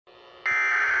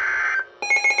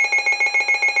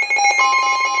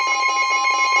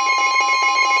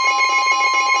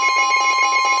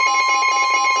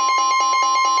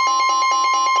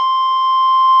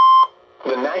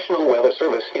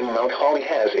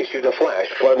issued a flash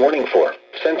flood warning for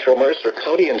central Mercer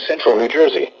County in central New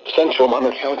Jersey, central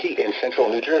Monmouth County in central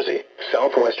New Jersey,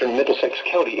 southwestern Middlesex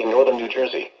County in northern New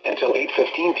Jersey, until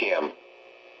 8:15 p.m.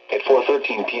 At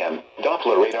 4:13 p.m.,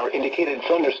 Doppler radar indicated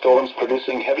thunderstorms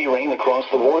producing heavy rain across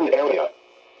the warned area.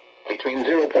 Between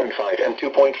 0.5 and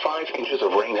 2.5 inches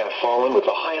of rain have fallen, with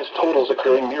the highest totals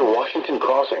occurring near Washington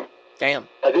Crossing. Damn.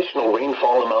 Additional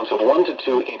rainfall amounts of 1 to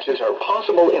 2 inches are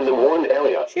possible in the warned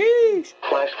area. Sheesh.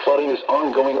 Flash flooding is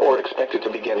ongoing or expected to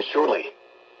begin shortly.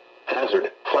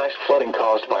 Hazard: flash flooding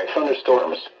caused by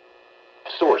thunderstorms.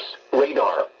 Source: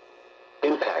 radar.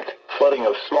 Impact: flooding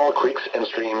of small creeks and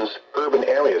streams, urban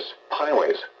areas,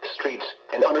 highways, streets,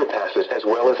 and underpasses, as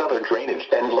well as other drainage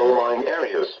and low-lying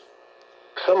areas.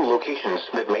 Some locations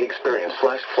that may experience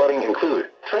flash flooding include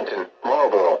Trenton,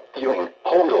 Marlborough, Ewing,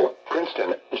 Holmdel,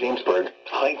 Princeton, Jamesburg,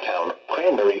 Highttown,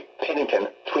 Cranberry, Pennington,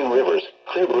 Twin Rivers,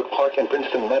 Clearbrook Park, and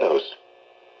Princeton Meadows.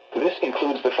 This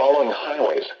includes the following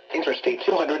highways: Interstate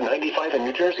 295 in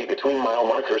New Jersey between mile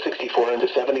marker 64 and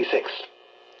 76.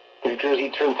 New Jersey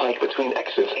Turnpike between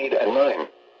exits 8 and 9.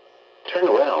 Turn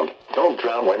around, don't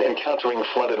drown when encountering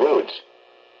flooded roads.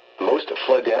 Most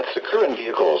flood deaths occur in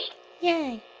vehicles.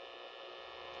 Yay.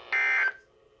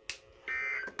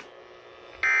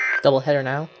 Double header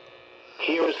now.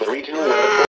 Here is the regional weather.